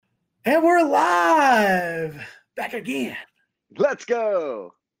And we're live back again. Let's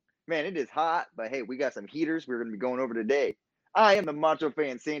go. Man, it is hot, but hey, we got some heaters we're going to be going over today. I am the Macho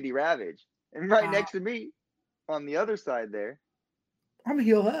fan, Sandy Ravage. And right Uh, next to me, on the other side there, I'm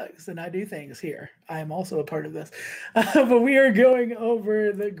Heel Hugs, and I do things here. I am also a part of this. But we are going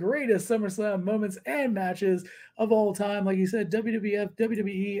over the greatest SummerSlam moments and matches of all time. Like you said, WWF,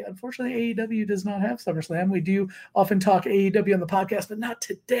 WWE. Unfortunately, AEW does not have SummerSlam. We do often talk AEW on the podcast, but not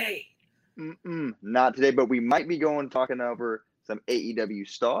today. not today, but we might be talking over some AEW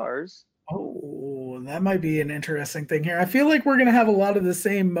stars. Oh, that might be an interesting thing here. I feel like we're going to have a lot of the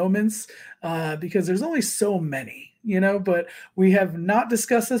same moments because there's only so many, but we have not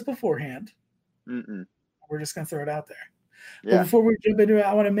discussed this beforehand. Mm-mm. We're just going to throw it out there. Yeah. But before we jump into it,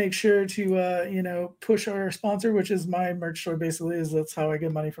 I want to make sure to, push our sponsor, which is my merch store, basically, is that's how I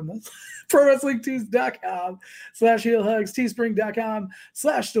get money from this. ProWrestlingTees.com/HeelHugs,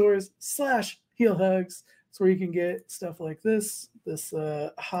 Teespring.com/stores/HeelHugs. It's where you can get stuff like this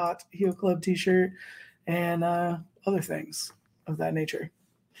hot Heel Club t-shirt, and other things of that nature.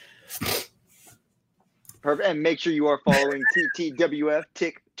 Perfect. And make sure you are following TTWF,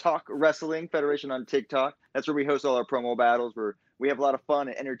 TikTok Wrestling Federation on TikTok. That's where we host all our promo battles, where we have a lot of fun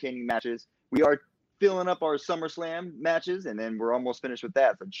and entertaining matches. We are filling up our SummerSlam matches, and then we're almost finished with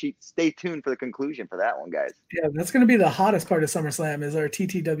that. So stay tuned for the conclusion for that one, guys. Yeah, that's going to be the hottest part of SummerSlam is our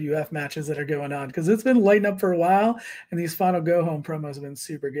TTWF matches that are going on, because it's been lighting up for a while, and these final go-home promos have been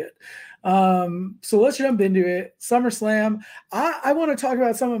super good. So let's jump into it. SummerSlam. I want to talk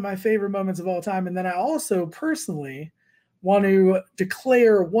about some of my favorite moments of all time, and then I also personally want to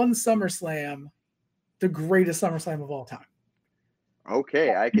declare one SummerSlam the greatest SummerSlam of all time.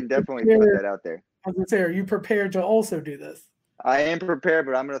 Okay, I can definitely put that out there. I was going to say, are you prepared to also do this? I am prepared,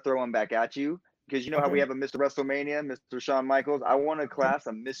 but I'm going to throw one back at you because you know how we have a Mr. WrestleMania, Mr. Shawn Michaels. I want to class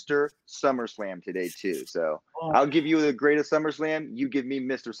a Mr. SummerSlam today too. So I'll give you the greatest SummerSlam. You give me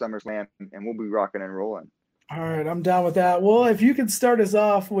Mr. SummerSlam, and we'll be rocking and rolling. All right, I'm down with that. Well, if you could start us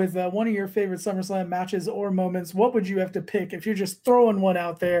off with one of your favorite SummerSlam matches or moments, what would you have to pick? If you're just throwing one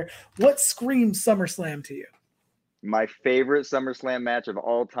out there, what screams SummerSlam to you? My favorite SummerSlam match of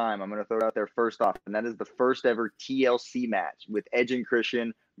all time, I'm going to throw it out there first off, and that is the first ever TLC match with Edge and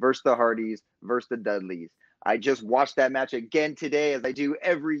Christian versus the Hardys versus the Dudleys. I just watched that match again today, as I do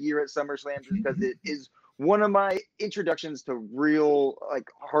every year at SummerSlam, because it is one of my introductions to real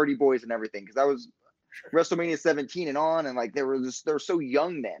Hardy Boys and everything, because I was WrestleMania 17 and on, and they were so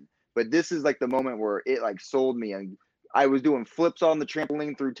young then. But this is the moment where it sold me, and I was doing flips on the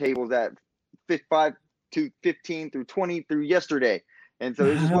trampoline through tables at 5 to 15 through 20 through yesterday. And so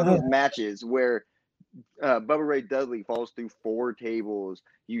it's just one of those matches where Bubba Ray Dudley falls through 4 tables.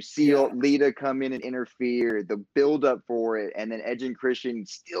 You see Lita come in and interfere, the build up for it, and then Edge and Christian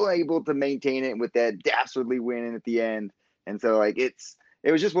still able to maintain it with that dastardly win at the end. And so it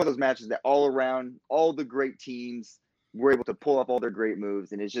was just one of those matches that all around, all the great teams were able to pull off all their great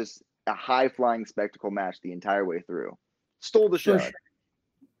moves, and it's just a high flying spectacle match the entire way through. Stole the show. Sure.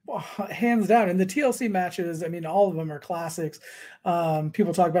 Hands down. And the TLC matches, I mean, all of them are classics.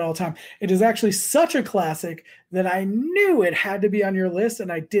 People talk about it all the time. It is actually such a classic that I knew it had to be on your list,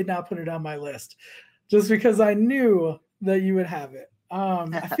 and I did not put it on my list just because I knew that you would have it.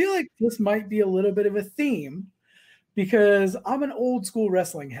 I feel like this might be a little bit of a theme because I'm an old school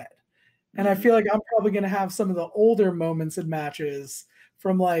wrestling head, and I feel like I'm probably going to have some of the older moments and matches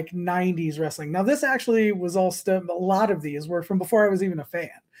from 90s wrestling. Now, this actually was a lot of these were from before I was even a fan.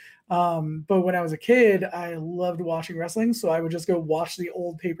 But when I was a kid, I loved watching wrestling, so I would just go watch the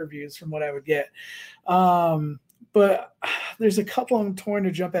old pay-per-views from what I would get. But there's a couple I'm torn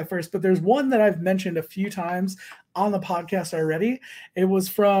to jump at first, but there's one that I've mentioned a few times on the podcast already. It was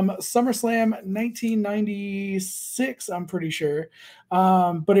from SummerSlam 1996, I'm pretty sure.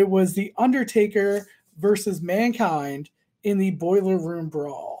 But it was The Undertaker versus Mankind in the Boiler Room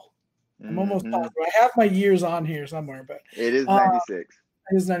Brawl. I'm almost positive. I have my years on here somewhere, but it is 96.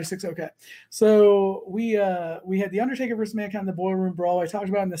 It is 96. Okay. So we had The Undertaker versus Mankind in the Boiler Room Brawl. I talked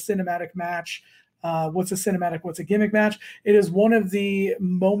about in the cinematic match. What's a cinematic? What's a gimmick match? It is one of the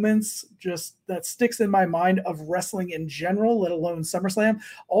moments just that sticks in my mind of wrestling in general, let alone SummerSlam.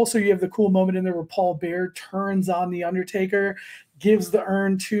 Also, you have the cool moment in there where Paul Bearer turns on The Undertaker, gives the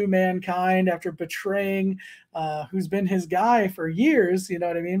urn to Mankind after betraying who's been his guy for years, you know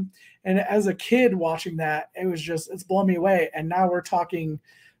what I mean? And as a kid watching that, it's blown me away. And now we're talking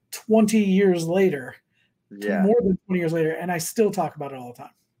 20 years later, more than 20 years later, and I still talk about it all the time.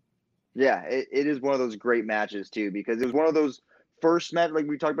 Yeah, it is one of those great matches too, because it was one of those first matches, like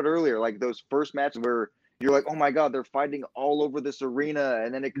we talked about earlier, those first matches where you're like, oh my God, they're fighting all over this arena.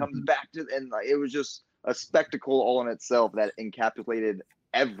 And then it comes back to, and like, it was just a spectacle all in itself that encapsulated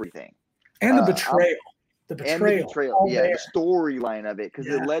everything. And the betrayal. And the betrayal. Yeah, there. the storyline of it, because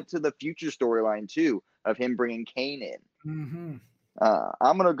it led to the future storyline too of him bringing Kane in. Mm-hmm.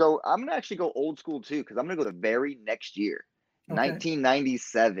 I'm gonna actually go old school too, because I'm gonna go the very next year,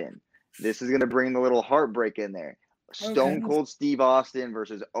 1997. This is gonna bring the little heartbreak in there. Stone Cold Steve Austin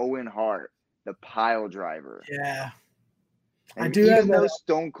versus Owen Hart, the pile driver. Yeah. And I do. Even though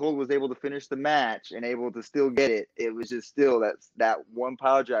Stone Cold was able to finish the match and able to still get it, it was just still that one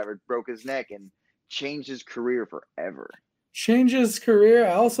pile driver broke his neck and changed his career forever. Changed his career.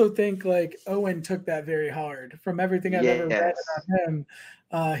 I also think like Owen took that very hard. From everything I've ever read about him,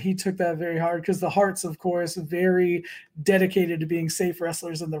 he took that very hard because the Harts, of course, very dedicated to being safe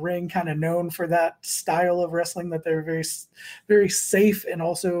wrestlers in the ring, kind of known for that style of wrestling, that they're very, very safe and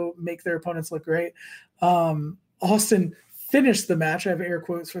also make their opponents look great. Austin finished the match. I have air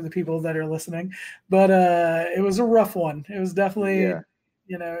quotes for the people that are listening, but it was a rough one. It was definitely,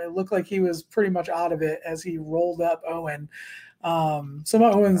 it looked like he was pretty much out of it as he rolled up Owen. Some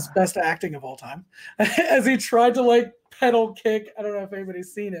of Owen's best acting of all time as he tried to like pedal kick. I don't know if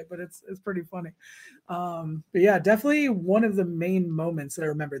anybody's seen it, but it's pretty funny. But yeah, definitely one of the main moments that I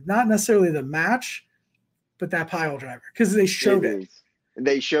remembered, not necessarily the match, but that pile driver, because they showed it.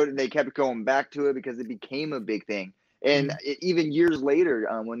 They showed it. They kept going back to it because it became a big thing. And even years later,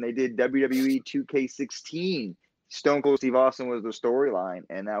 when they did WWE 2K16, Stone Cold Steve Austin was the storyline,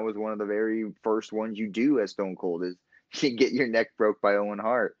 and that was one of the very first ones you do as Stone Cold is you get your neck broke by Owen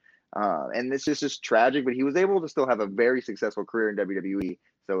Hart. And this is just tragic, but he was able to still have a very successful career in WWE.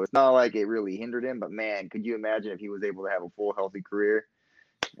 So it's not like it really hindered him, but man, could you imagine if he was able to have a full, healthy career?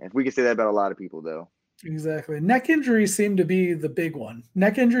 If we could say that about a lot of people, though. Exactly. Neck injuries seem to be the big one.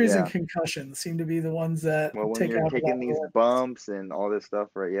 Neck injuries and concussions seem to be the ones that when you're taking these bumps and all this stuff,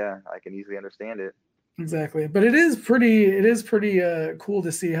 right? Yeah, I can easily understand it. Exactly. But it is pretty cool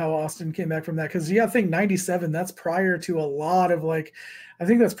to see how Austin came back from that, because I think 97, that's prior to a lot of like, I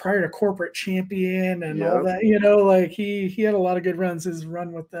think that's prior to Corporate Champion and all that, like he had a lot of good runs. His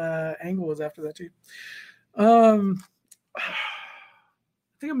run with Angle was after that too. I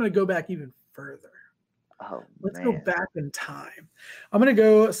think I'm going to go back even further. Let's go back in time. I'm going to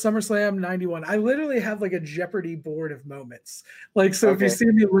go SummerSlam 91. I literally have like a Jeopardy board of moments. Like, so if you see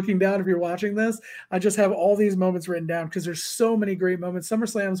me looking down, if you're watching this, I just have all these moments written down because there's so many great moments.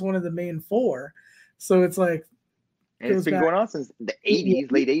 SummerSlam is one of the main four. So it's like, and it's been going on since the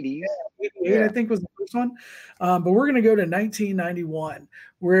 80s, late 80s. 88, I think, was the first one. But we're going to go to 1991,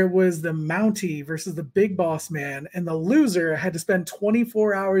 where it was the Mountie versus the Big Boss Man, and the loser had to spend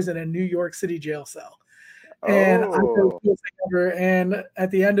 24 hours in a New York City jail cell. And and at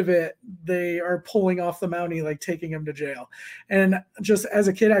the end of it, they are pulling off the Mountie, like taking him to jail. And just as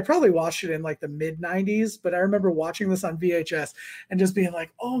a kid, I probably watched it in like the mid 90s, but I remember watching this on VHS and just being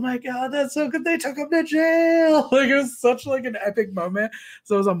like, oh my God, that's so good. They took him to jail. Like, it was such like an epic moment.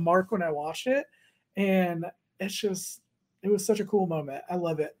 So it was a mark when I watched it. And it was such a cool moment. I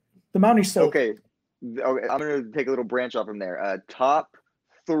love it. The Mountie's so okay. I'm going to take a little branch off from there. Top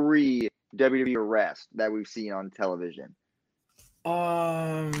 3 WWE arrest that we've seen on television.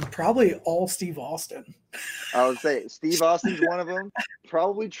 Probably all Steve Austin. I would say Steve Austin's one of them.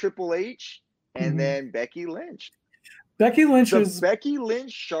 Probably Triple H, and then Becky Lynch. Becky Lynch was Becky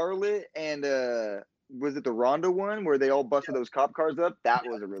Lynch, Charlotte, and was it the Ronda one where they all busted those cop cars up? That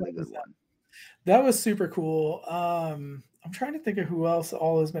was a really good one. That was super cool. I'm trying to think of who else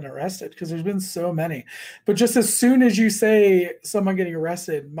all has been arrested, because there's been so many. But just as soon as you say someone getting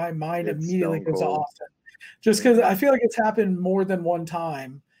arrested, my mind immediately goes to Austin. Just because I feel like it's happened more than one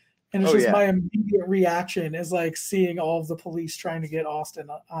time. And it's my immediate reaction is like seeing all of the police trying to get Austin,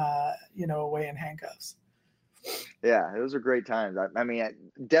 away in handcuffs. Yeah, those are great times. I mean, I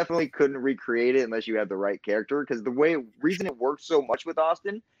definitely couldn't recreate it unless you had the right character, because the reason it worked so much with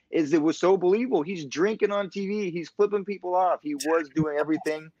Austin is it was so believable. He's drinking on TV. He's flipping people off. He was doing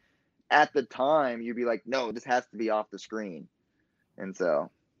everything at the time. You'd be like, no, this has to be off the screen. And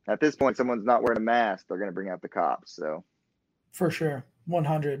so at this point, someone's not wearing a mask, they're going to bring out the cops. So for sure.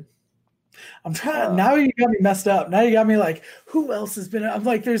 100. I'm trying. Now you got me messed up. Now you got me like, who else has been? I'm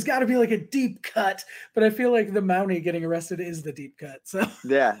like, there's got to be like a deep cut, but I feel like the Mountie getting arrested is the deep cut. So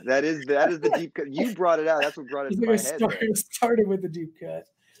yeah, that is the deep cut. You brought it out. That's what brought it to my head. Started with the deep cut.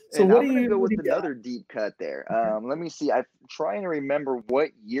 So and I'm going to go with another deep cut there. Let me see. I'm trying to remember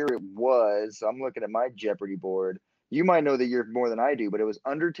what year it was. So I'm looking at my Jeopardy board. You might know the year more than I do, but it was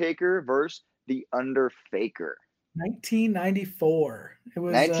Undertaker versus the Underfaker. 1994. It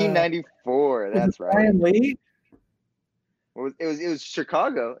was 1994. was it That's right. Brian Lee? It was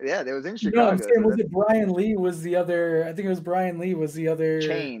Chicago. Yeah, it was in No, I'm Chicago. saying So was that's it Brian Lee was the other? I think it was Brian Lee was the other.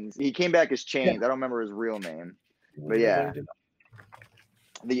 Chains. He came back as Yeah, Chains. I don't remember his real name, but literally yeah, did.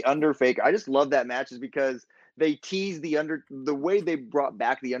 the Underfaker. I just love that match, is because they teased the way they brought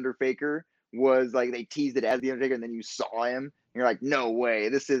back the Underfaker was like they teased it as the Undertaker, and then you saw him, and you're like, no way,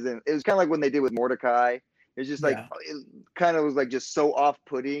 this isn't. It was kind of like when they did with Mordecai. It's just like Yeah, it kind of was like just so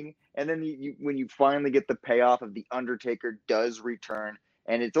off-putting, and then when you finally get the payoff of the Undertaker does return,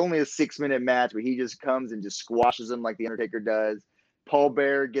 and it's only a 6-minute match, but he just comes and just squashes him like the Undertaker does. Paul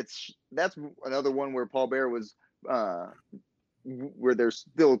Bear gets that's another one where Paul Bear was uh, where they're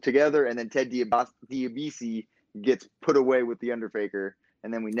still together, and then Ted DiBiase gets put away with the Undertaker,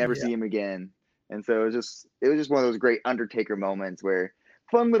 and then we never yeah. see him again. And so it was just one of those great Undertaker moments where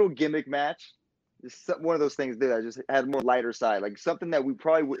fun little gimmick match. Just one of those things that I just had more lighter side, like something that we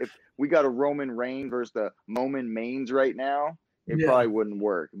probably would, if we got a Roman Reigns versus the Roman Mains right now, it Yeah. probably wouldn't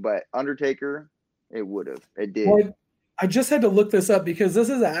work. But Undertaker, it would have. It did. Well, I just had to look this up because this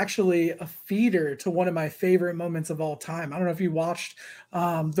is actually a feeder to one of my favorite moments of all time. I don't know if you watched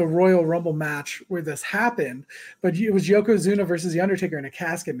the Royal Rumble match where this happened, but it was Yokozuna versus The Undertaker in a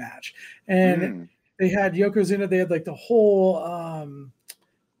casket match. And Mm. they had Yokozuna, they had like the whole,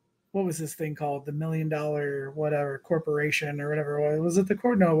 what was this thing called? The $1 million whatever corporation or whatever it was. Was it the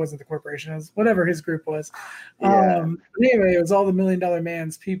court? No, it wasn't the corporation. It was whatever his group was. Yeah. Anyway, it was all the $1 million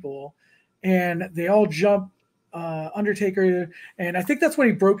man's people. And they all jumped Undertaker, and I think that's when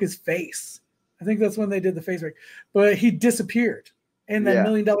he broke his face. I think that's when they did the face break, but he disappeared, and then $1 Yeah.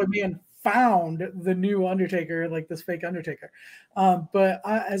 Million Man found the new Undertaker, like this fake Undertaker. But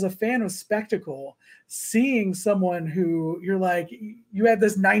as a fan of spectacle, seeing someone who you're like, you had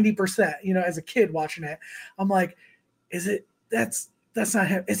this 90%, as a kid watching it, I'm like, is it that's not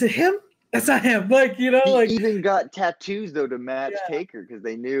him? Is it him? That's not him. Like, He like, even got tattoos though to match yeah, Taker, because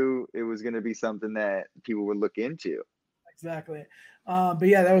they knew it was going to be something that people would look into. exactly. But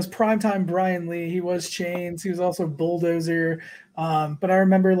yeah, that was primetime Brian Lee. He was Chains. He was also Bulldozer. But I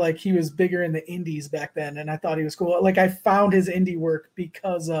remember like he was bigger in the indies back then, and I thought he was cool. Like I found his indie work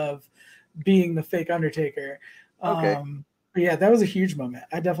because of being the fake Undertaker. Okay. But yeah, that was a huge moment.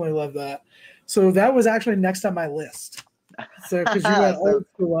 I definitely love that. So that was actually next on my list. So because you went So old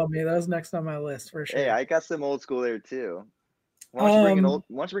school on me, that was next on my list for hey, sure. I got some old school there too. Why don't you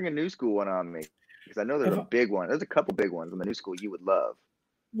bring a new school one on me? Because I know there's if, a big one. There's a couple big ones in the new school you would love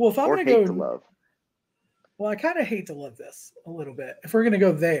well, if I'm or gonna hate to go. love. Well, I kind of hate to love this a little bit. If we're going to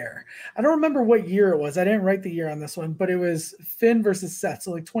go there, I don't remember what year it was. I didn't write the year on this one, but it was Finn versus Seth.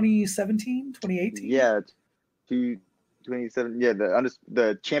 So like 2017, 2018. Yeah, 2027. Yeah,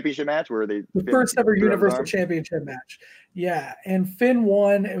 the championship match where they The Finn first ever threw out his Universal arm. Championship match. Yeah. And Finn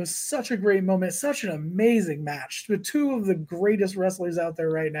won. It was such a great moment, such an amazing match with two of the greatest wrestlers out there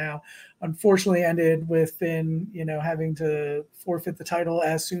right now. Unfortunately, ended with Finn, having to forfeit the title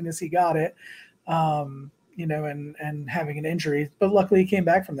as soon as he got it. And having an injury, but luckily he came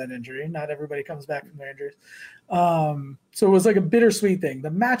back from that injury. Not everybody comes back from their injuries. So it was like a bittersweet thing.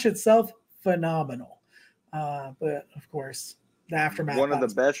 The match itself, phenomenal. But of course, the aftermath. One of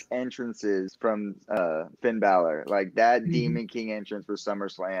the best entrances from Finn Balor, like that Demon King entrance for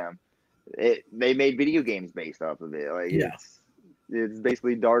SummerSlam. They made video games based off of it. Like Yeah. it's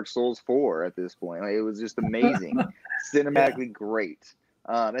basically Dark Souls 4 at this point. Like, it was just amazing, cinematically great.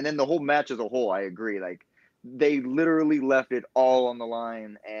 And then the whole match as a whole, I agree. Like they literally left it all on the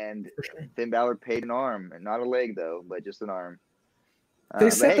line, and Sure. Finn Balor paid an arm, and not a leg though, but just an arm.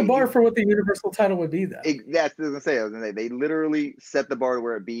 They set the bar hey, for what the Universal title would be, though. that's what I was gonna say. They literally set the bar to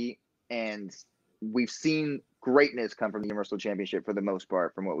where it be, and we've seen greatness come from the Universal Championship for the most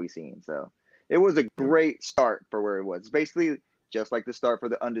part, from what we've seen. So it was a great start for where it was. It's basically just like the start for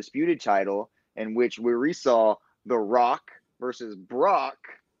the Undisputed title, in which we saw The Rock versus Brock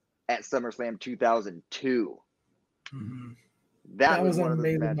at SummerSlam 2002. Mm-hmm. That was an one of those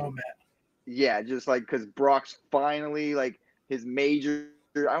amazing matches. moment. Yeah, just like because Brock's finally like his major.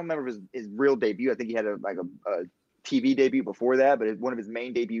 I don't remember his real debut. I think he had a TV debut before that, but one of his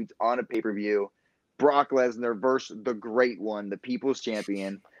main debuts on a pay-per-view. Brock Lesnar versus the Great One, the People's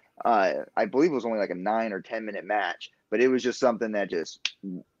Champion. I believe it was only like a 9 or 10 minute match, but it was just something that just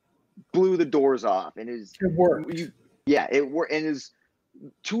blew the doors off. And it worked. It worked, and is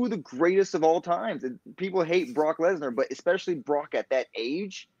two of the greatest of all times. And people hate Brock Lesnar, but especially Brock at that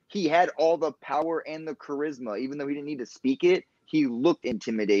age. He had all the power and the charisma, even though he didn't need to speak it. He looked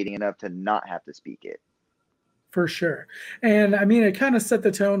intimidating enough to not have to speak it. For sure. And I mean, it kind of set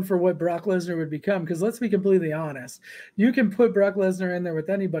the tone for what Brock Lesnar would become. Because let's be completely honest, you can put Brock Lesnar in there with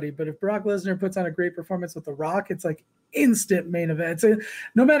anybody, but if Brock Lesnar puts on a great performance with The Rock, it's like instant main event.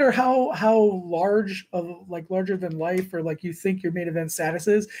 No matter how large of like larger than life or like you think your main event status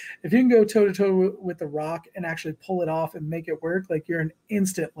is, if you can go toe to toe with The Rock and actually pull it off and make it work, like you're an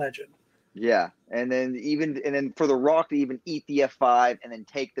instant legend. Yeah, and then for The Rock to even eat the F5 and then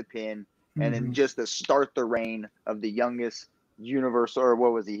take the pin. And then just to start the reign of the youngest universal, or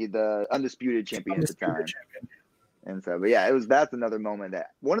what was he? The undisputed champion at the time. And so, but yeah, that's another moment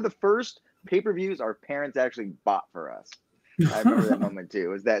that one of the first pay-per-views our parents actually bought for us. I remember that moment too.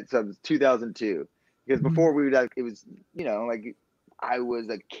 Was that 2002? Because before it was, like I was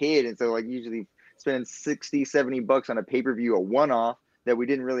a kid, and so like usually spending $60-$70 on a pay-per-view, a one-off that we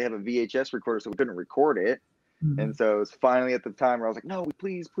didn't really have a VHS recorder, so we couldn't record it. And so it was finally at the time where I was like, no,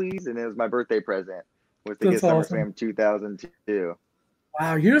 please. And it was my birthday present was to get SummerSlam 2002.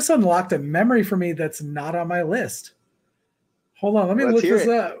 Wow. You just unlocked a memory for me that's not on my list. Hold on. Let me look this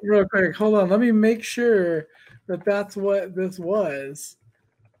up real quick. Hold on. Let me make sure that that's what this was.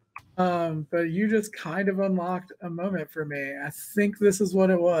 But you just kind of unlocked a moment for me. I think this is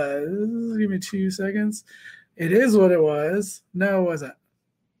what it was. Give me 2 seconds. It is what it was. No, it wasn't.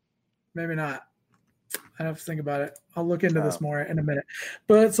 Maybe not. I have to think about it. I'll look into this more in a minute.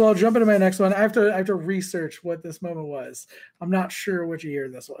 But so I'll jump into my next one. I have to research what this moment was. I'm not sure which year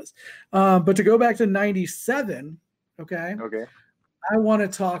this was. But to go back to 97, okay. I want to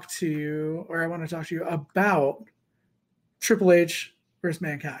talk to you about Triple H versus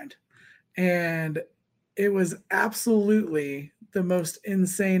Mankind. And it was absolutely the most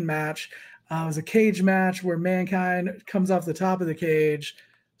insane match. It was a cage match where Mankind comes off the top of the cage.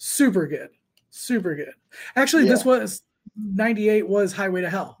 Super good. Actually, This was 98 was Highway to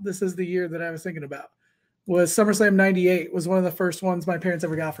Hell. This is the year that I was thinking about. Was SummerSlam 98 was one of the first ones my parents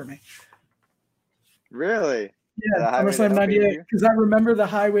ever got for me. Really? Yeah, SummerSlam 98. Because I remember the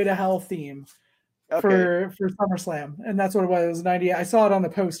Highway to Hell theme for SummerSlam. And that's what it was. It was 98. I saw it on the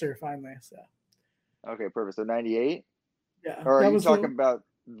poster finally. So. Okay, perfect. So 98? Yeah. Or are you talking about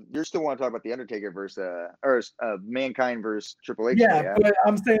you still want to talk about the Undertaker versus Mankind versus Triple H? Yeah, but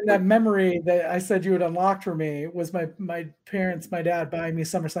I'm saying that memory that I said you would unlock for me was my parents, my dad buying me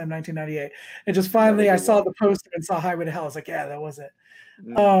SummerSlam 1998. And just finally I saw the poster and saw Highway to Hell. I was like, yeah, that was it.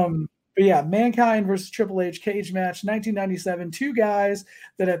 But yeah, Mankind versus Triple H cage match, 1997. Two guys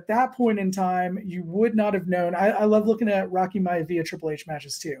that at that point in time you would not have known. I love looking at Rocky Maivia Triple H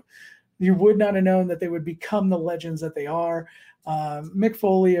matches too. You would not have known that they would become the legends that they are. Mick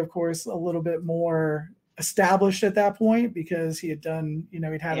Foley, of course, a little bit more established at that point because he had done,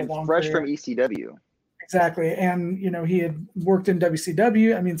 he'd had a long fresh career. From ECW. Exactly. And, he had worked in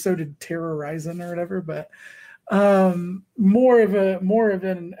WCW. I mean, so did Terror Rising or whatever, but more of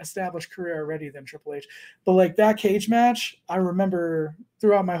an established career already than Triple H. But like that cage match, I remember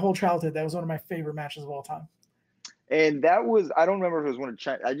throughout my whole childhood, that was one of my favorite matches of all time. And that was, I don't remember if it was one of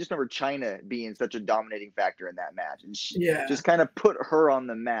China. I just remember China being such a dominating factor in that match. And she just kind of put her on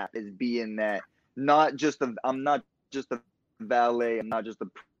the map as being that I'm not just a valet. I'm not just a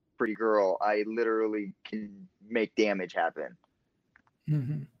pretty girl. I literally can make damage happen.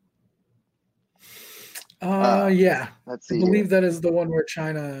 Mm-hmm. Yeah. Let's see. I believe that is the one where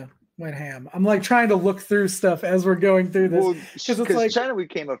China went ham. I'm like trying to look through stuff as we're going through this because like China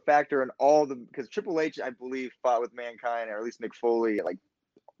became a factor in all because Triple H, I believe, fought with Mankind or at least Mick Foley like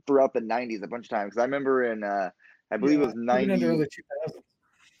throughout the 90s a bunch of times. Because I remember in I believe it was 90. Early 2000s.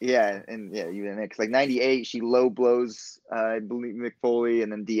 Yeah, and even because like 98, she low blows I believe Mick Foley,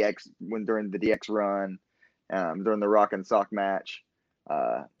 and then DX during the DX run, during the Rock and Sock match.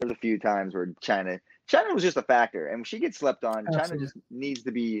 There's a few times where China was just a factor, and when she gets slept on, Absolutely. China just needs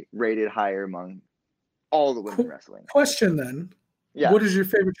to be rated higher among all the women wrestling. Question then, what is your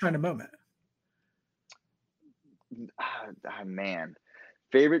favorite China moment? Man,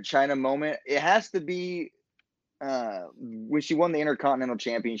 favorite China moment? It has to be when she won the Intercontinental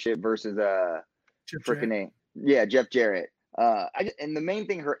Championship versus Jeff Jarrett. And the main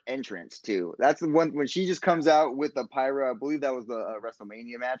thing, her entrance too. That's the one when she just comes out with the pyro. I believe that was the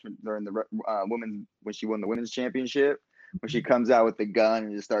WrestleMania match during the women when she won the women's championship. When she comes out with the gun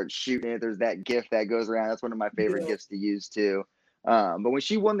and just starts shooting it. There's that gif that goes around. That's one of my favorite gifs to use too. But when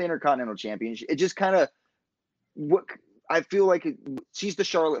she won the Intercontinental Championship, it just kind of I feel like she's the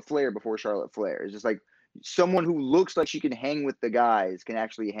Charlotte Flair before Charlotte Flair. It's just like someone who looks like she can hang with the guys can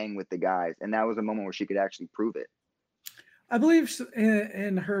actually hang with the guys, and that was a moment where she could actually prove it. I believe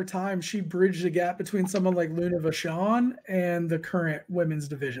in her time, she bridged the gap between someone like Luna Vachon and the current women's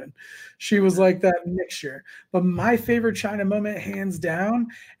division. She was like that mixture. But my favorite China moment, hands down,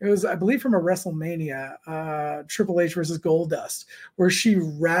 it was, I believe, from a WrestleMania, Triple H versus Goldust, where she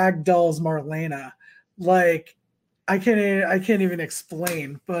ragdolls Marlena. Like, I can't even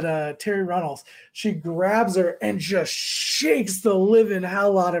explain, but Terry Runnels, she grabs her and just shakes the living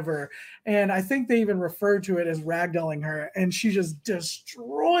hell out of her. And I think they even referred to it as ragdolling her, and she just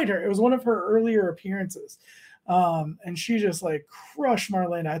destroyed her. It was one of her earlier appearances. And she just like crushed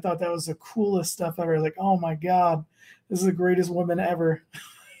Marlena. I thought that was the coolest stuff ever. Like, oh my God, this is the greatest woman ever.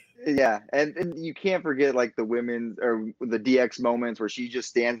 Yeah, and you can't forget like the women's or the DX moments where she just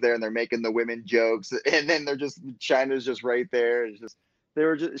stands there and they're making the women jokes, and then they're just China's just right there. It's just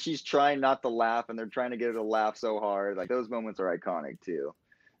she's trying not to laugh, and they're trying to get her to laugh so hard. Like those moments are iconic too.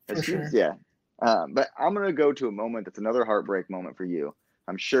 For sure. Yeah. But I'm gonna go to a moment that's another heartbreak moment for you.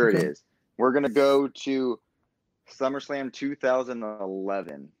 I'm sure it Okay. is. We're gonna go to SummerSlam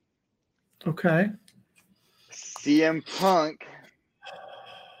 2011. Okay. CM Punk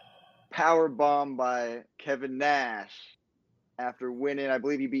power bomb by Kevin Nash after winning. I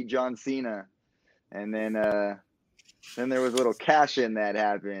believe he beat John Cena, and then there was a little cash in that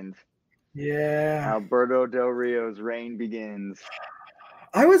happened. Yeah. Alberto Del Rio's reign begins.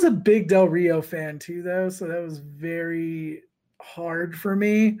 I was a big Del Rio fan too, though, so that was very hard for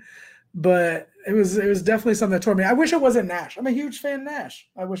me. But it was definitely something that tore me. I wish it wasn't Nash. I'm a huge fan of Nash.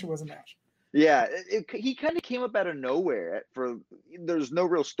 I wish it wasn't Nash. Yeah, he kind of came up out of nowhere. There's no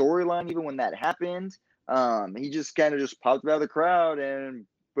real storyline even when that happened. He just kind of just popped out of the crowd and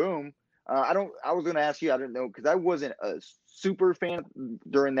boom. I was gonna ask you. I don't know because I wasn't a super fan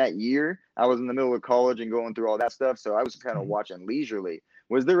during that year. I was in the middle of college and going through all that stuff, so I was kind of watching leisurely.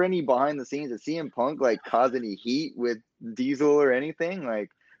 Was there any behind the scenes that CM Punk like caused any heat with Diesel or anything like?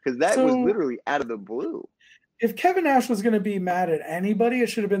 Because that was So literally out of the blue. if Kevin Nash was going to be mad at anybody, it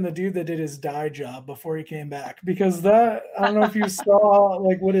should have been the dude that did his dye job before he came back. Because that, I don't know if you saw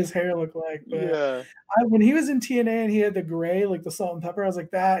like what his hair looked like, but Yeah. when he was in TNA and he had the gray, like the salt and pepper, I was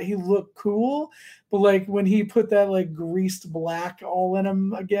like, that he looked cool. But like when he put that like greased black all in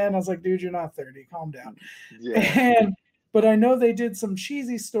him again, I was like, dude, you're not 30. Calm down. Yeah. But I know they did some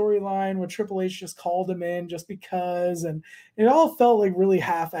cheesy storyline where Triple H just called him in just because, and it all felt like really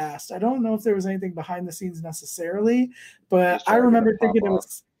half-assed. I don't know if there was anything behind the scenes necessarily, but I remember thinking it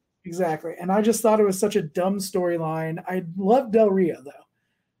was exactly, and I just thought it was such a dumb storyline. I loved Del Rio though,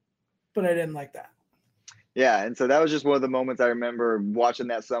 but I didn't like that. Yeah, and so that was just one of the moments I remember watching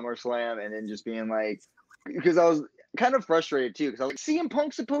that SummerSlam and then just being like, because I was kind of frustrated too, because I was like, CM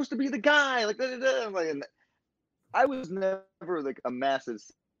Punk's supposed to be the guy, like, da, da, da. Like, and I was never like a massive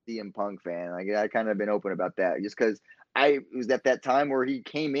CM Punk fan. Like, I kind of been open about that, just because it was at that time where he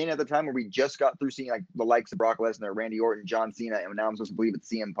came in at the time where we just got through seeing like the likes of Brock Lesnar, Randy Orton, John Cena, and now I'm supposed to believe it's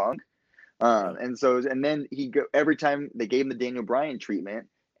CM Punk. And then every time they gave him the Daniel Bryan treatment.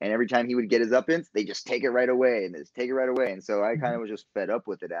 And every time he would get his up-ins, they just take it right away and just take it right away. And so I kind of was just fed up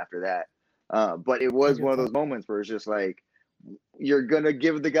with it after that. But it was one of those moments where it's just like, you're going to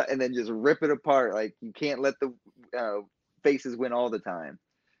give the guy and then just rip it apart. Like you can't let the faces win all the time.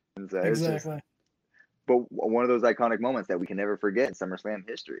 And so Exactly. But one of those iconic moments that we can never forget in SummerSlam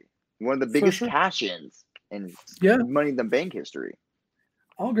history. One of the biggest cash-ins in Money in the Bank history.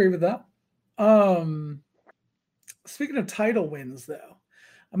 I'll agree with that. Speaking of title wins, though,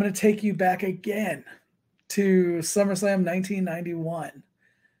 I'm going to take you back again to SummerSlam 1991.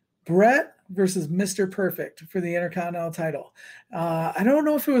 Bret versus Mr. Perfect for the Intercontinental title. I don't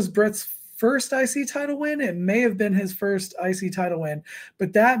know if it was Bret's first IC title win. It may have been his first IC title win.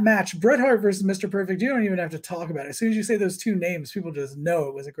 But that match, Bret Hart versus Mr. Perfect, you don't even have to talk about it. As soon as you say those two names, people just know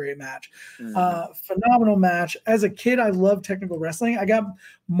it was a great match. Phenomenal match. As a kid, I loved technical wrestling. I got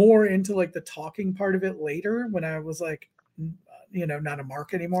more into like the talking part of it later when I was like, not a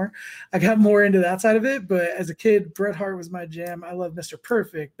mark anymore. I got more into that side of it, but as a kid, Bret Hart was my jam. I love Mr.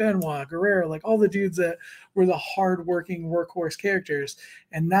 Perfect, Benoit, Guerrero, like all the dudes that were the hardworking workhorse characters.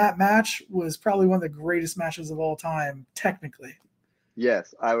 And that match was probably one of the greatest matches of all time, technically.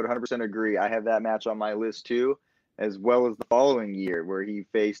 Yes, I would 100% agree. I have that match on my list too, as well as the following year where he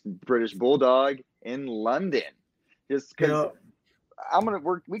faced British Bulldog in London. Just because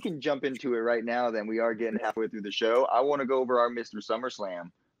we can jump into it right now. Then we are getting halfway through the show. I want to go over our Mr.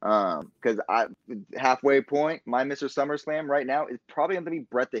 SummerSlam because halfway point, my Mr. SummerSlam right now is probably going to be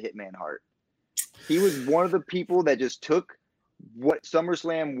Bret the Hitman Hart. He was one of the people that just took what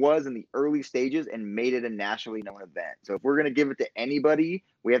SummerSlam was in the early stages and made it a nationally known event. So if we're going to give it to anybody,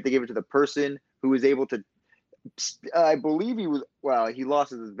 we have to give it to the person who is able to I believe he was. Well, he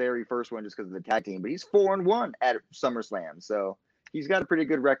lost his very first one just because of the tag team, but he's 4-1 at SummerSlam, so he's got a pretty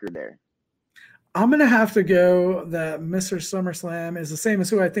good record there. I'm going to have to go that Mr. SummerSlam is the same as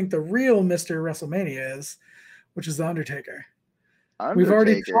who I think the real Mr. WrestleMania is, which is The Undertaker. We've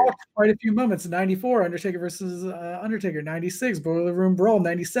already talked quite a few moments. 94, Undertaker versus Undertaker. 96, Boiler Room Brawl.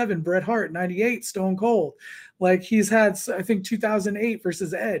 97, Bret Hart. 98, Stone Cold. Like, he's had, I think, 2008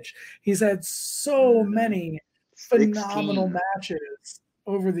 versus Edge. He's had so many phenomenal matches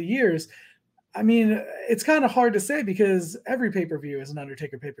over the years. I mean, it's kind of hard to say because every pay-per-view is an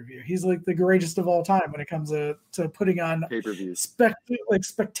Undertaker pay-per-view. He's like the greatest of all time when it comes to putting on pay-per-views,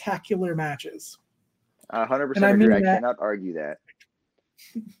 spectacular matches. 100% agree. I cannot argue that.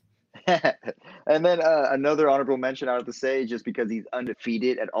 And then another honorable mention I have to say, just because he's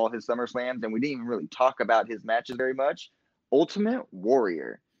undefeated at all his SummerSlams, and we didn't even really talk about his matches very much. Ultimate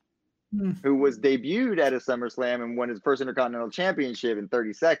Warrior, who was debuted at a SummerSlam and won his first Intercontinental Championship in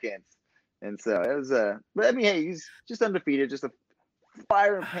 30 seconds. And so it was but I mean, hey, he's just undefeated, just a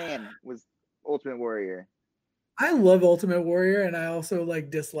fire and pan was Ultimate Warrior. I love Ultimate Warrior, and I also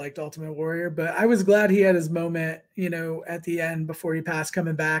disliked Ultimate Warrior, but I was glad he had his moment, at the end before he passed,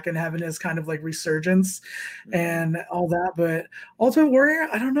 coming back and having his kind of resurgence and all that. But Ultimate Warrior,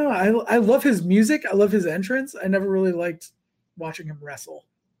 I don't know. I love his music. I love his entrance. I never really liked watching him wrestle.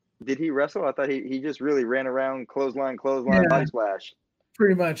 Did he wrestle? I thought he just really ran around, clothesline, body splash.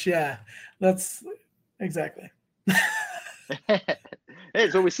 Pretty much, yeah. That's exactly. Hey,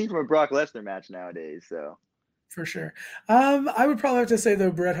 it's what we see from a Brock Lesnar match nowadays, so. For sure. I would probably have to say,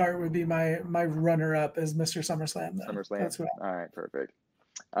 though, Bret Hart would be my runner-up as Mr. SummerSlam. Though. SummerSlam. That's what all right, perfect.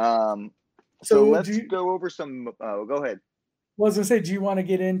 So let's go over some. Go ahead. Well, I was gonna say, do you want to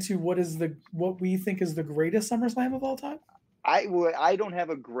get into what we think is the greatest SummerSlam of all time? I don't have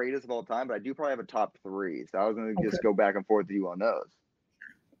a greatest of all time, but I do probably have a top 3. So I was gonna just go back and forth with you on those.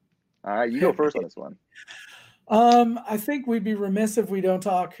 All right, you go first on this one. I think we'd be remiss if we don't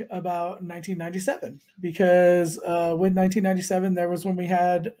talk about 1997 because with 1997, there was when we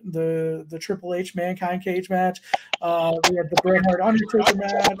had the Triple H Mankind Cage match. We had the Bret Hart Undertaker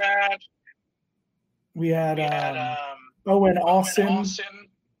match. We had Owen Austin.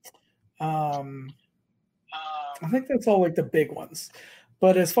 I think that's all the big ones.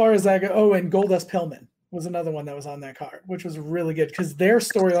 But as far as I go, and Goldust Pillman was another one that was on that card, which was really good because their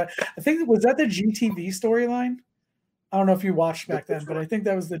storyline, I think, was that the GTV storyline? I don't know if you watched back then, but I think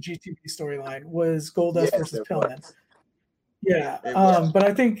that was the GTV storyline, was Goldust versus Pillman. Yeah, but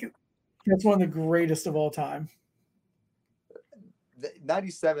I think that's one of the greatest of all time.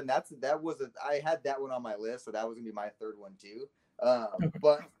 97, I had that one on my list, so that was gonna be my third one too.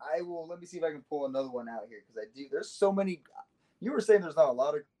 But let me see if I can pull another one out here because there's so many. You were saying there's not a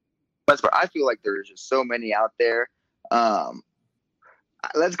lot of, but I feel like there's just so many out there.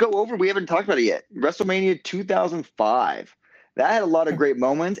 Let's go over. We haven't talked about it yet. WrestleMania 2005. That had a lot of great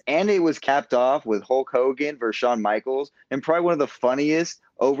moments, and it was capped off with Hulk Hogan versus Shawn Michaels, and probably one of the funniest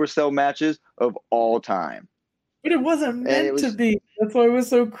oversell matches of all time. But it wasn't meant to be. That's why it was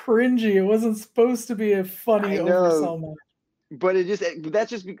so cringy. It wasn't supposed to be a funny oversell match. But it just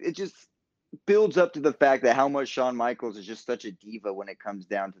builds up to the fact that how much Shawn Michaels is just such a diva when it comes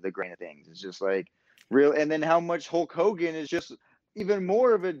down to the grain of things. It's just real, and then how much Hulk Hogan is just even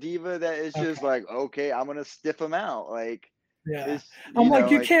more of a diva that is just okay, I'm gonna stiff him out. Yeah,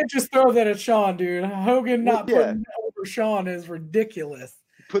 you can't just throw that at Shawn, dude. Hogan not putting over Shawn is ridiculous.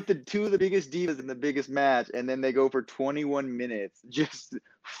 Put the two of the biggest divas in the biggest match, and then they go for 21 minutes just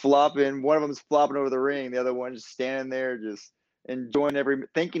flopping. One of them's flopping over the ring, the other one just standing there just enjoying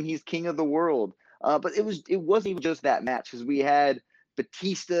thinking he's king of the world. But it wasn't even just that match, because we had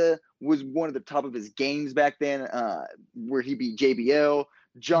Batista was one of the top of his games back then, where he beat JBL,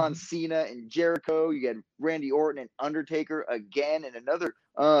 John Cena and Jericho. You had Randy Orton and Undertaker again, and another.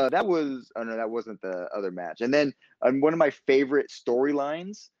 That wasn't the other match. And then one of my favorite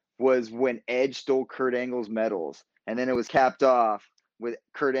storylines was when Edge stole Kurt Angle's medals, and then it was capped off with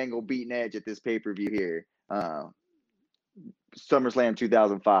Kurt Angle beating Edge at this pay-per-view here, SummerSlam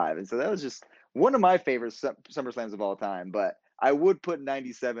 2005. And so that was just one of my favorite SummerSlams of all time. But I would put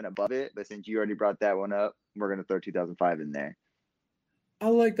 97 above it, but since you already brought that one up, we're going to throw 2005 in there. I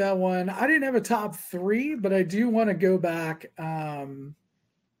like that one. I didn't have a top 3, but I do want to go back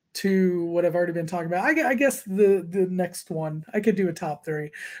to what I've already been talking about. I guess the next one, I could do a top 3.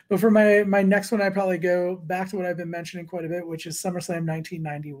 But for my next one, I'd probably go back to what I've been mentioning quite a bit, which is SummerSlam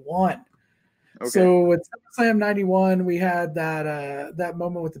 1991. Okay. So with SummerSlam 91, we had that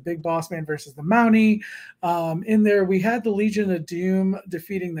moment with the Big Boss Man versus the Mountie. In there, we had the Legion of Doom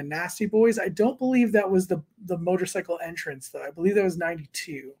defeating the Nasty Boys. I don't believe that was the motorcycle entrance, though. I believe that was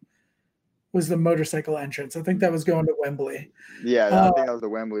 92 was the motorcycle entrance. I think that was going to Wembley. Yeah, I think that was the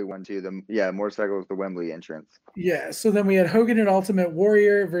Wembley one too. Motorcycle was the Wembley entrance. Yeah, so then we had Hogan and Ultimate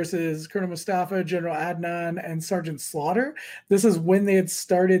Warrior versus Colonel Mustafa, General Adnan, and Sergeant Slaughter. This is when they had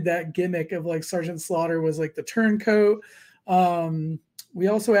started that gimmick of like Sergeant Slaughter was like the turncoat. We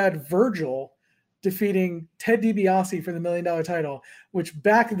also had Virgil defeating Ted DiBiase for the $1 Million title, which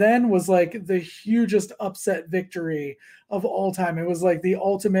back then was like the hugest upset victory of all time. It was like the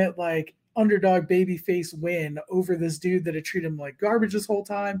ultimate like underdog babyface win over this dude that had treated him like garbage this whole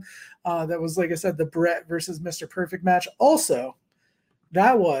time. That was, like I said, the Brett versus Mr. Perfect match. Also,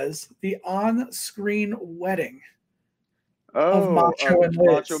 that was the on-screen wedding of Macho and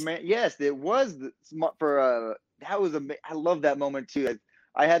Liz. Macho Man. Yes, it was that was I love that moment too.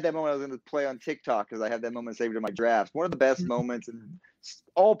 I had that moment I was going to play on TikTok because I had that moment saved in my drafts. One of the best moments in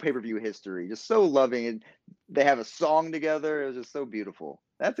all pay-per-view history. Just so loving. And they have a song together. It was just so beautiful.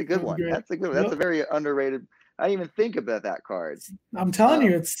 That's a good one. Great. That's a good one. That's a very underrated. I didn't even think about that card. I'm telling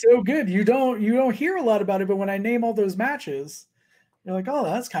you, it's so good. You don't hear a lot about it, but when I name all those matches, you're like, oh,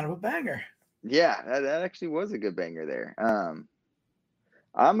 that's kind of a banger. Yeah, that actually was a good banger there.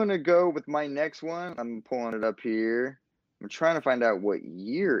 I'm gonna go with my next one. I'm pulling it up here. I'm trying to find out what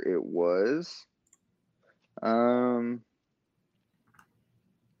year it was. You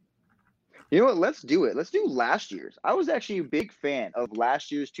know what? Let's do it. Let's do last year's. I was actually a big fan of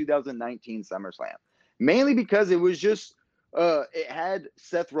last year's 2019 SummerSlam, mainly because it was just it had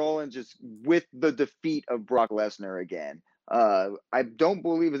Seth Rollins just with the defeat of Brock Lesnar again. I don't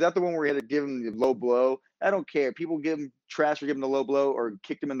believe, is that the one where he had to give him the low blow? I don't care. People give him trash for giving the low blow or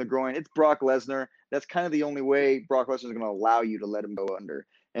kicked him in the groin. It's Brock Lesnar. That's kind of the only way Brock Lesnar is going to allow you to let him go under.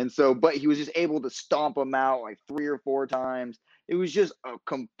 And so, but he was just able to stomp him out like 3 or 4 times. It was just a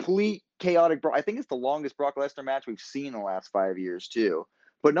complete chaotic. I think it's the longest Brock Lesnar match we've seen in the last 5 years too.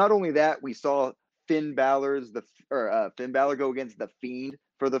 But not only that, we saw Finn Balor go against the Fiend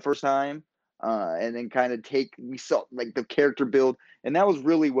for the first time. And then we saw like the character build, and that was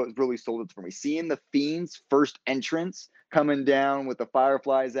really what really sold it for me. Seeing the Fiend's first entrance coming down with the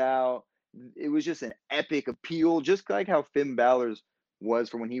Fireflies out, it was just an epic appeal, just like how Finn Balor's was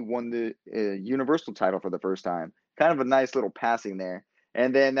for when he won the Universal title for the first time. Kind of a nice little passing there.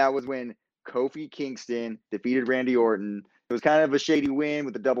 And then that was when Kofi Kingston defeated Randy Orton. It was kind of a shady win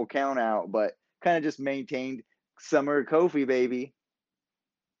with the double count out, but kind of just maintained Summer Kofi, baby.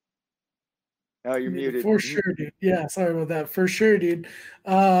 Oh, you're muted. For sure, dude. Yeah, sorry about that. For sure, dude.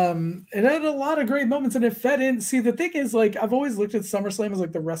 It had a lot of great moments, and it fed in. See, the thing is, like, I've always looked at SummerSlam as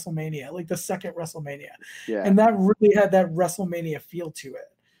like the WrestleMania, like the second WrestleMania. Yeah. And that really had that WrestleMania feel to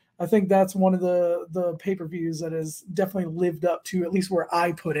it. I think that's one of the pay-per-views that has definitely lived up to at least where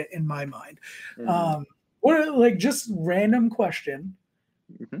I put it in my mind. Mm-hmm. Just random question.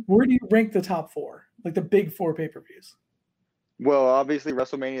 Mm-hmm. Where do you rank the top 4? Like the big 4 pay-per-views? Well, obviously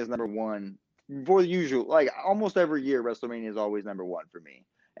WrestleMania is number 1. For the usual, like almost every year, WrestleMania is always number 1 for me.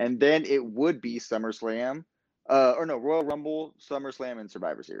 And then it would be SummerSlam, Royal Rumble, SummerSlam, and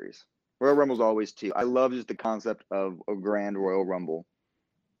Survivor Series. Royal Rumble's always 2. I love just the concept of a grand Royal Rumble.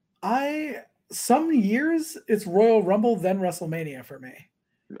 Some years it's Royal Rumble, then WrestleMania for me.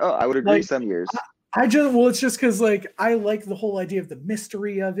 Oh, I would agree. Like, some years. It's just because like I like the whole idea of the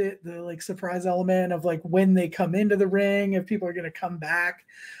mystery of it, the like surprise element of like when they come into the ring, if people are going to come back.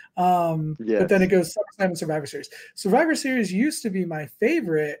 Yes. But then it goes SummerSlam and Survivor Series. Survivor Series used to be my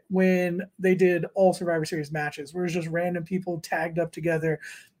favorite when they did all Survivor Series matches, where it was just random people tagged up together.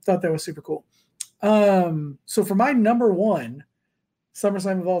 Thought that was super cool. So for my number 1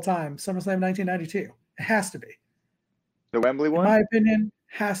 SummerSlam of all time, SummerSlam 1992, it has to be the Wembley one. In my opinion,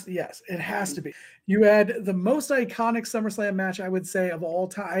 yes, it has to be. You had the most iconic SummerSlam match, I would say, of all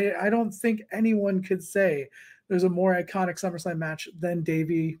time. I don't think anyone could say there's a more iconic SummerSlam match than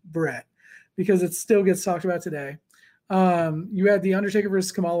Davey Brett, because it still gets talked about today. You had The Undertaker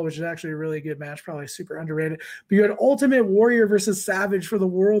versus Kamala, which is actually a really good match, probably super underrated. But you had Ultimate Warrior versus Savage for the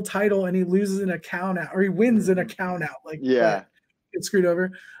world title, and he loses in a count out, or he wins in a count out. Like, yeah, gets screwed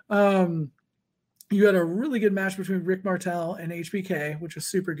over. You had a really good match between Rick Martel and HBK, which was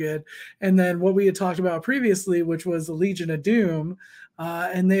super good. And then what we had talked about previously, which was the Legion of Doom,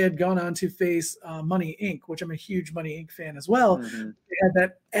 and they had gone on to face Money Inc., which I'm a huge Money Inc. fan as well. Mm-hmm. They had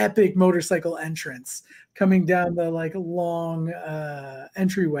that epic motorcycle entrance coming down the like long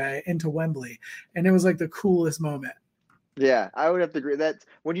entryway into Wembley, and it was like the coolest moment. Yeah, I would have to agree. That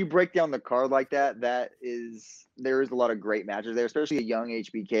when you break down the card like that, there is a lot of great matches there, especially a young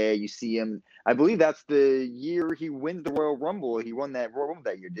HBK. You see him. I believe that's the year he wins the Royal Rumble. He won that Royal Rumble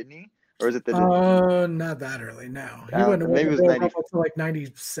that year, didn't he? Or is it the? Not that early. No, he wouldn't have won Maybe it the was Royal 90. Rumble until like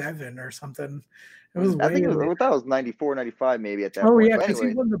 97 or something. It was I way think it was. later. I thought it was 94, 95 maybe at that Oh point. yeah, But because he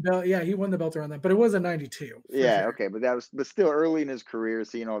anyway, won the belt. Yeah, he won the belt around that, but it was a 92 for yeah, sure. okay, but still early in his career,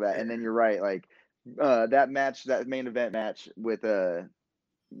 seeing all that, and then you're right, like that match, that main event match with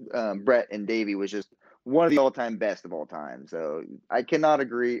Brett and Davey was just one of the all-time best of all time. So I cannot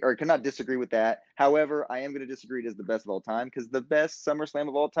agree or cannot disagree with that. However, I am going to disagree it is the best of all time because the best SummerSlam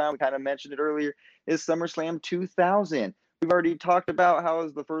of all time, we kind of mentioned it earlier, is SummerSlam 2000. We've already talked about how it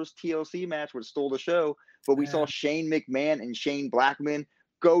was the first TLC match which stole the show, but we saw Shane McMahon and Shane Blackman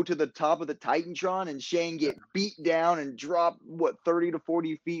go to the top of the Titantron and Shane get beat down and drop 30 to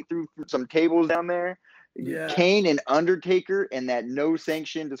 40 feet through some tables down there. Yeah. Kane and Undertaker and that no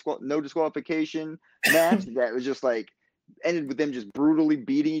disqualification match that was just like ended with them just brutally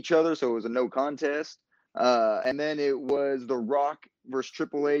beating each other, so it was a no contest. And then it was The Rock versus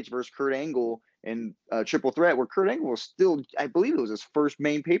Triple H versus Kurt Angle in Triple Threat, where Kurt Angle was still, I believe it was his first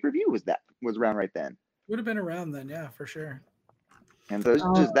main pay-per-view was around right then. Would have been around then, yeah, for sure. And so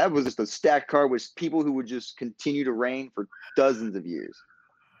that was just a stacked card with people who would just continue to reign for dozens of years.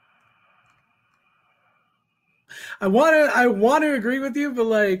 I want to agree with you, but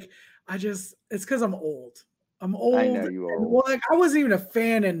like it's because I'm old. I'm old. I know you are. Well, like I wasn't even a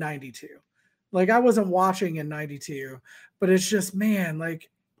fan in '92. Like I wasn't watching in '92, but it's just, man, like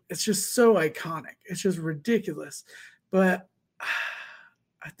it's just so iconic. It's just ridiculous. But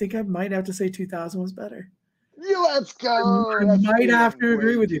I think I might have to say 2000 was better. Yeah, let's go. I might have to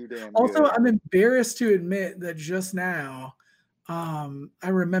agree with you. Also, I'm embarrassed to admit that just now, I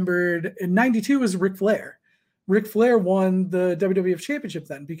remembered in '92 was Ric Flair. Ric Flair won the WWF Championship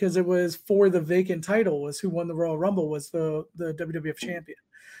then because it was for the vacant title. Was who won the Royal Rumble was the WWF champion.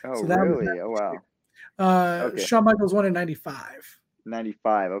 Oh, so really? Oh, wow. Okay. Shawn Michaels won in '95.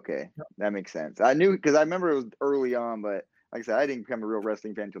 95. Okay, that makes sense. I knew because I remember it was early on, but like I said, I didn't become a real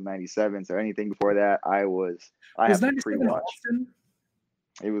wrestling fan until '97. So anything before that, I have to pre-watch. Austin?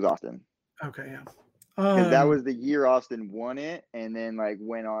 It was Austin. Okay, yeah. Because that was the year Austin won it, and then like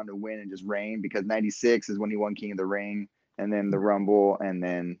went on to win and just reign. Because '96 is when he won King of the Ring, and then the Rumble, and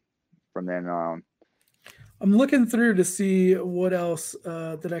then from then on. I'm looking through to see what else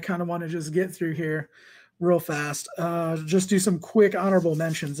that I kind of want to just get through here real fast. Just do some quick honorable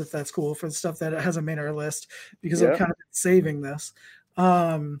mentions if that's cool for the stuff that hasn't made our list because I'm kind of saving this.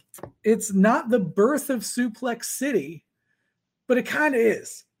 It's not the birth of Suplex City, but it kind of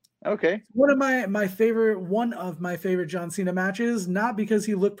is. Okay. One of my favorite John Cena matches, not because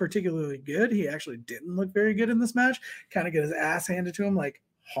he looked particularly good. He actually didn't look very good in this match. Kind of get his ass handed to him like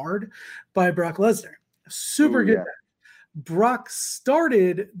hard by Brock Lesnar. Super good match. Brock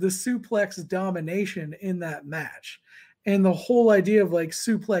started the suplex domination in that match. And the whole idea of like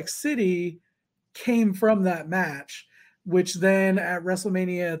Suplex City came from that match, which then at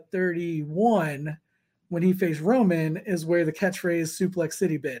WrestleMania 31, when he faced Roman, is where the catchphrase Suplex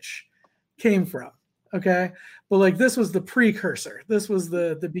City bitch came from. Okay. But like this was the precursor. This was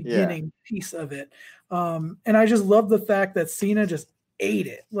the beginning piece of it. And I just love the fact that Cena just ate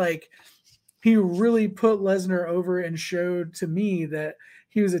it. Like he really put Lesnar over and showed to me that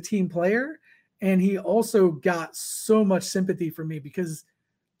he was a team player. And he also got so much sympathy for me because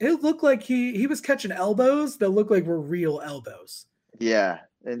it looked like he was catching elbows that looked like were real elbows. Yeah.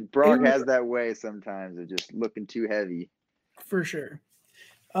 And Brock has that way sometimes of just looking too heavy. For sure.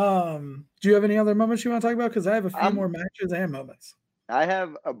 Do you have any other moments you want to talk about? Because I have a few more matches and moments. I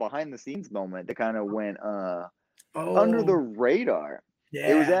have a behind the scenes moment that kind of went under the radar. Yeah.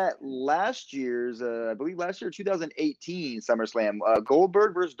 It was at last year's, I believe last year, 2018 SummerSlam,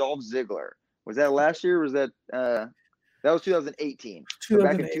 Goldberg versus Dolph Ziggler. Was that last year? Or was that that was 2018? So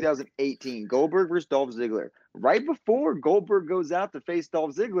back in 2018, Goldberg versus Dolph Ziggler. Right before Goldberg goes out to face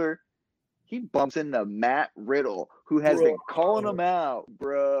Dolph Ziggler, he bumps into Matt Riddle, who has been calling him out,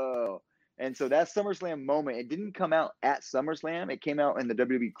 bro. And so that SummerSlam moment, it didn't come out at SummerSlam. It came out in the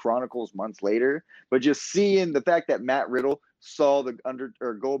WWE Chronicles months later. But just seeing the fact that Matt Riddle saw the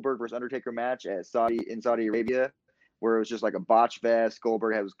Goldberg versus Undertaker match in Saudi Arabia, where it was just like a botch fest.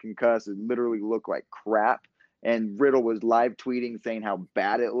 Goldberg was concussed. It literally looked like crap. And Riddle was live tweeting saying how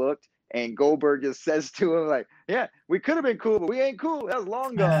bad it looked. And Goldberg just says to him, like, yeah, we could have been cool, but we ain't cool. That was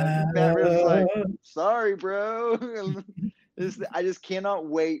long gone. And Matt Riddle's like, sorry, bro. I just cannot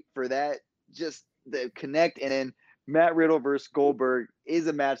wait for that. Just the connect. And then Matt Riddle versus Goldberg is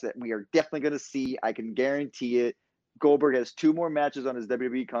a match that we are definitely going to see. I can guarantee it. Goldberg has 2 more matches on his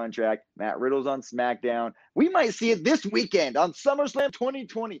WWE contract. Matt Riddle's on SmackDown. We might see it this weekend on SummerSlam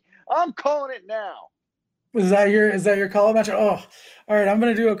 2020. I'm calling it now. Is that your call out match? Oh, all right. I'm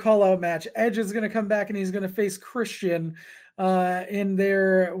gonna do a call out match. Edge is gonna come back and he's gonna face Christian. In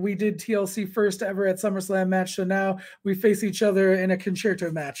there, we did TLC first ever at SummerSlam match, so now we face each other in a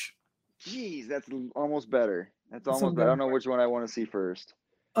concerto match. Jeez, that's almost better. That's almost better. I don't know which one I want to see first.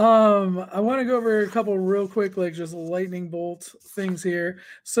 I want to go over a couple real quick, like just lightning bolt things here.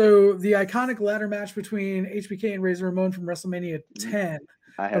 So the iconic ladder match between HBK and Razor Ramon from WrestleMania 10.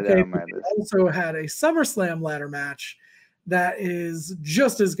 I had that on my list. Also had a SummerSlam ladder match that is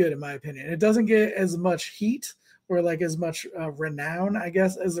just as good in my opinion. It doesn't get as much heat or like as much renown, I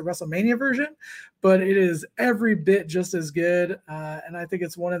guess, as the WrestleMania version, but it is every bit just as good. And I think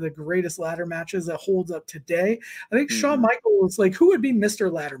it's one of the greatest ladder matches that holds up today. I think Shawn Michaels, like, who would be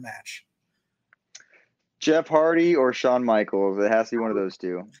Mr. Ladder Match? Jeff Hardy or Shawn Michaels. It has to be one of those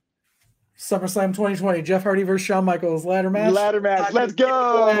two. SummerSlam 2020, Jeff Hardy versus Shawn Michaels, ladder match. Ladder match. Let's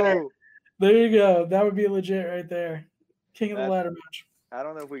go. There you go. That would be legit right there. King of the ladder match. I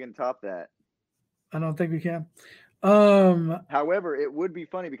don't know if we can top that. I don't think we can. However, it would be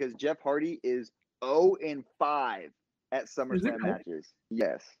funny because Jeff Hardy is 0-5 at SummerSlam matches.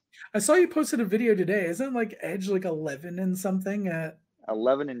 Yes. I saw you posted a video today. Isn't like Edge like 11 and something at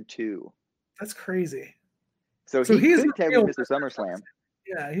 11-2? That's crazy. So he's technically Mr. SummerSlam.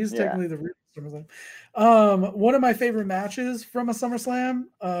 Yeah, he's technically the real SummerSlam. One of my favorite matches from a SummerSlam,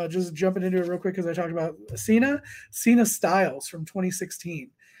 just jumping into it real quick because I talked about Cena Styles from 2016.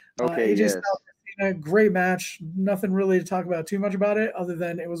 Okay, AJ yes. Styles, Cena, great match. Nothing really to talk about too much about it other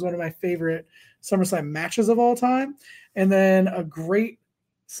than it was one of my favorite SummerSlam matches of all time. And then a great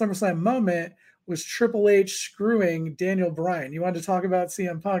SummerSlam moment was Triple H screwing Daniel Bryan. You wanted to talk about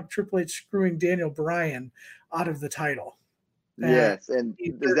CM Punk, Triple H screwing Daniel Bryan out of the title. Yes, and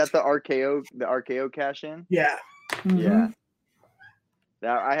is that the RKO cash in? Yeah. Mm-hmm. Yeah.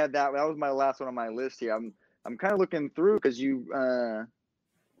 That I had that was my last one on my list here. I'm kind of looking through because you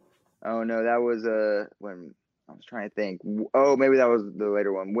oh no, that was when I was trying to think. Oh, maybe that was the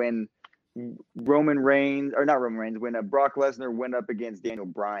later one when Roman Reigns or not Roman Reigns when Brock Lesnar went up against Daniel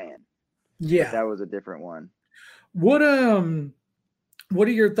Bryan. Yeah. But that was a different one. What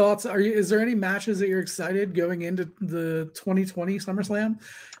are your thoughts? Is there any matches that you're excited going into the 2020 SummerSlam?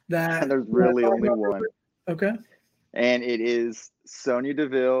 There's really only one. Okay. And it is Sonya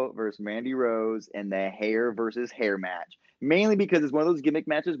Deville versus Mandy Rose and the hair versus hair match. Mainly because it's one of those gimmick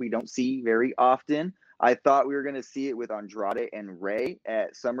matches we don't see very often. I thought we were going to see it with Andrade and Rey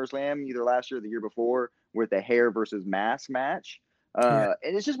at SummerSlam either last year or the year before with the hair versus mask match. And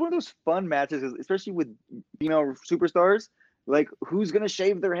it's just one of those fun matches, especially with female superstars. Like, who's going to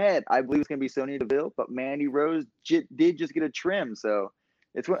shave their head? I believe it's going to be Sonya Deville, but Mandy Rose did just get a trim. So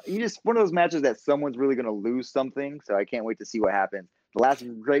it's one of those matches that someone's really going to lose something. So I can't wait to see what happens. The last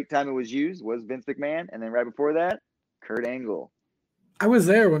great time it was used was Vince McMahon. And then right before that, Kurt Angle. I was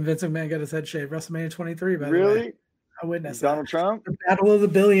there when Vince McMahon got his head shaved. WrestleMania 23, by the way. Really? I witnessed Donald Trump? The Battle of the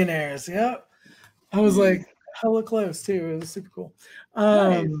Billionaires. Yep. I was like hella close too. It was super cool.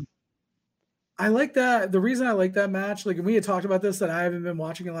 Nice. I like that. The reason I like that match, like, and we had talked about this, that I haven't been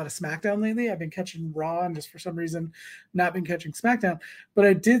watching a lot of SmackDown lately. I've been catching Raw and just for some reason not been catching SmackDown. But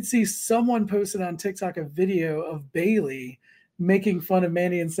I did see someone posted on TikTok a video of Bayley making fun of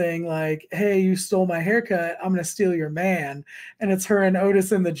Mandy and saying like, "Hey, you stole my haircut. I'm going to steal your man." And it's her and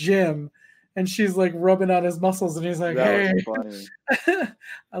Otis in the gym. And she's like rubbing on his muscles and he's like, that "Hey." was funny.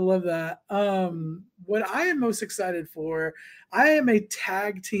 I love that. What I am most excited for, I am a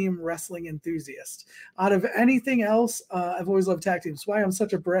tag team wrestling enthusiast. Out of anything else, I've always loved tag teams. That's why I'm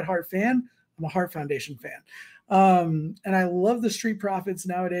such a Bret Hart fan. I'm a Hart Foundation fan. And I love the Street Profits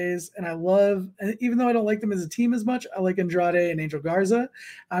nowadays. And I love, even though I don't like them as a team as much, I like Andrade and Angel Garza.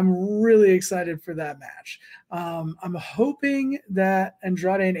 I'm really excited for that match. I'm hoping that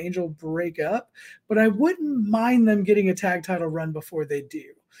Andrade and Angel break up, but I wouldn't mind them getting a tag title run before they do.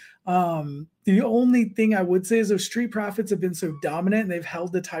 The only thing I would say is those Street Profits have been so dominant and they've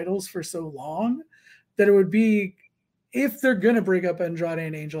held the titles for so long that it would be, if they're going to break up Andrade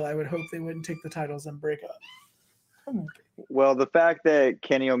and Angel, I would hope they wouldn't take the titles and break up. Well, the fact that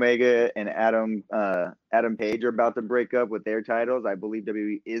Kenny Omega and Adam Page are about to break up with their titles, I believe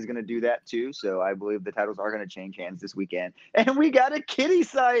WWE is going to do that too. So I believe the titles are going to change hands this weekend. And we got a kitty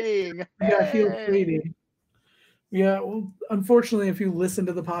sighting. We got heel Sadie. Yeah, well, unfortunately, if you listen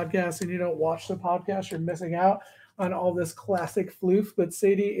to the podcast and you don't watch the podcast, you're missing out on all this classic floof. But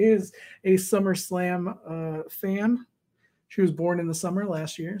Sadie is a SummerSlam fan. She was born in the summer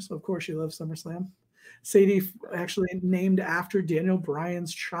last year, so of course she loves SummerSlam. Sadie actually named after Daniel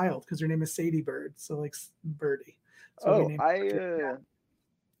Bryan's child because her name is Sadie Bird. So like Birdie. Oh,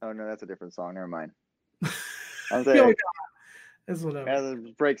 oh no, that's a different song. Never mind. I'm saying, saying, that's whatever. I'll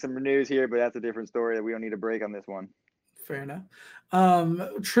break some news here, but that's a different story that we don't need to break on this one. Fair enough.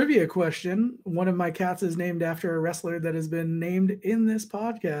 Trivia question. One of my cats is named after a wrestler that has been named in this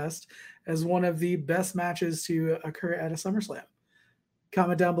podcast as one of the best matches to occur at a SummerSlam.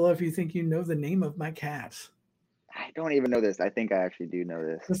 Comment down below if you think you know the name of my cat. I don't even know this. I think I actually do know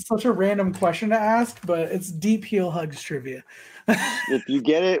this. It's such a random question to ask, but it's deep heel hugs trivia. If you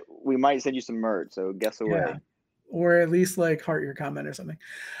get it, we might send you some merch. So guess away. Yeah. Or at least like heart your comment or something.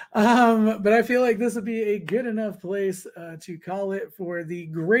 But I feel like this would be a good enough place to call it for the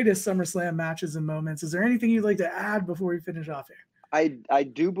greatest SummerSlam matches and moments. Is there anything you'd like to add before we finish off here? I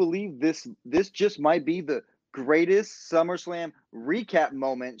do believe this just might be the greatest SummerSlam recap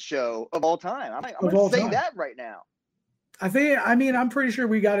moment show of all time. I'm going to say that right now. I'm pretty sure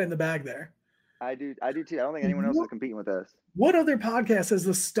we got it in the bag there. I do too. I don't think anyone else is competing with us. What other podcast has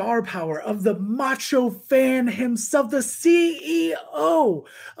the star power of the Macho Fan himself, the CEO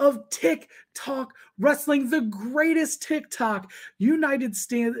of TikTok Wrestling, the greatest TikTok United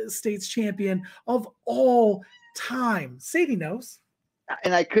States champion of all time? Sadie knows.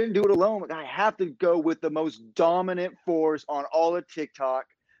 And I couldn't do it alone. I have to go with the most dominant force on all of TikTok,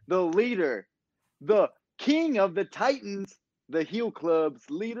 the leader, the king of the Titans, the Heel Club's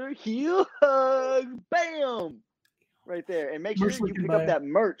leader, Heel Hugs. Bam! Right there. And make sure you pick up that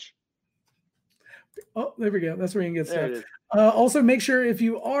merch. Oh, there we go. That's where you can get stuff. Also, make sure if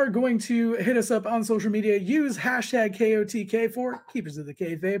you are going to hit us up on social media, use hashtag KOTK for Keepers of the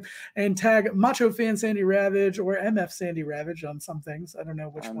Kayfabe and tag Macho Fan Sandy Ravage or MF Sandy Ravage on some things. I don't know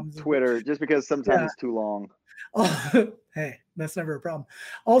which one's Twitter, just because sometimes it's too long. Oh, hey, that's never a problem.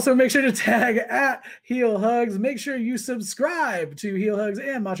 Also, make sure to tag at Heel Hugs. Make sure you subscribe to Heel Hugs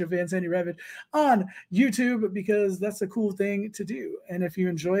and Macho Fan Sandy Ravage on YouTube because that's a cool thing to do. And if you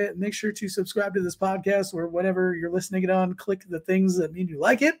enjoy it, make sure to subscribe to this podcast or whatever you're listening it on. Click the things that mean you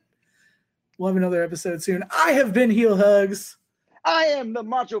like it. We'll have another episode soon. I have been Heel Hugs. I am the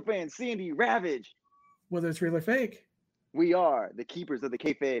Macho Fan Sandy Ravage. Whether it's real or fake, we are the keepers of the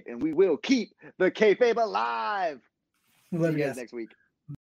kayfabe, and we will keep the kayfabe alive. Love See you guys next week.